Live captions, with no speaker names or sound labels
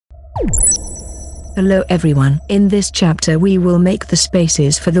Hello everyone. In this chapter we will make the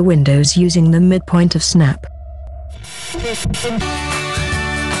spaces for the windows using the midpoint of snap.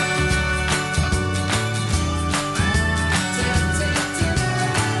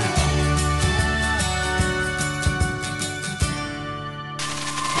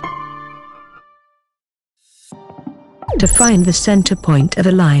 To find the center point of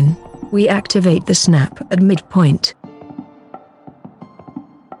a line, we activate the snap at midpoint.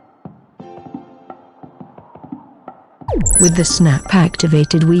 With the snap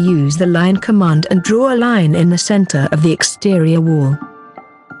activated, we use the line command and draw a line in the center of the exterior wall.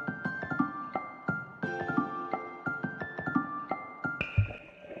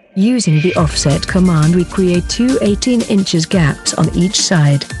 Using the offset command, we create two 18 inches gaps on each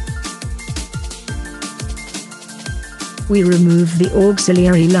side. We remove the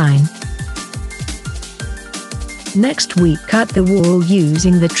auxiliary line. Next we cut the wall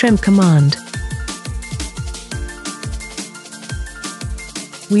using the trim command.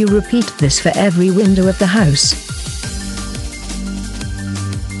 We repeat this for every window of the house.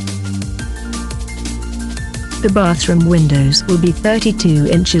 The bathroom windows will be 32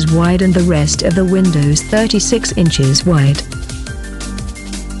 inches wide and the rest of the windows 36 inches wide.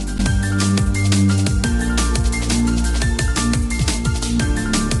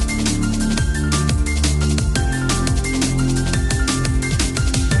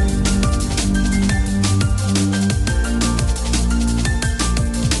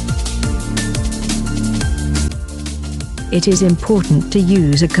 It is important to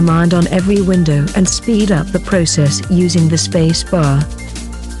use a command on every window and speed up the process using the space bar.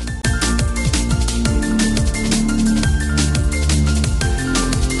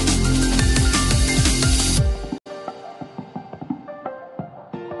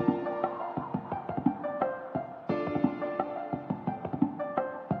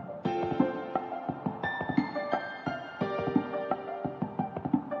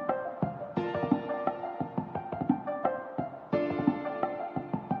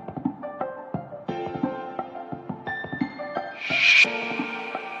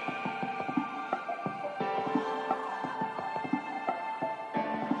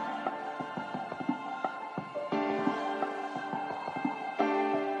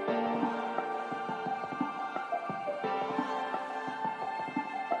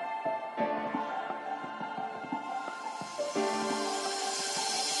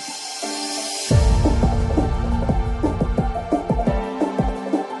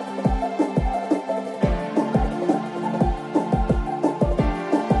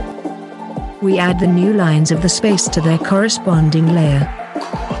 We add the new lines of the space to their corresponding layer.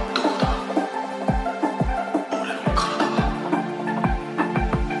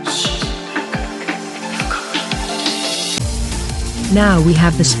 Now we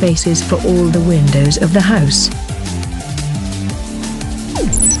have the spaces for all the windows of the house.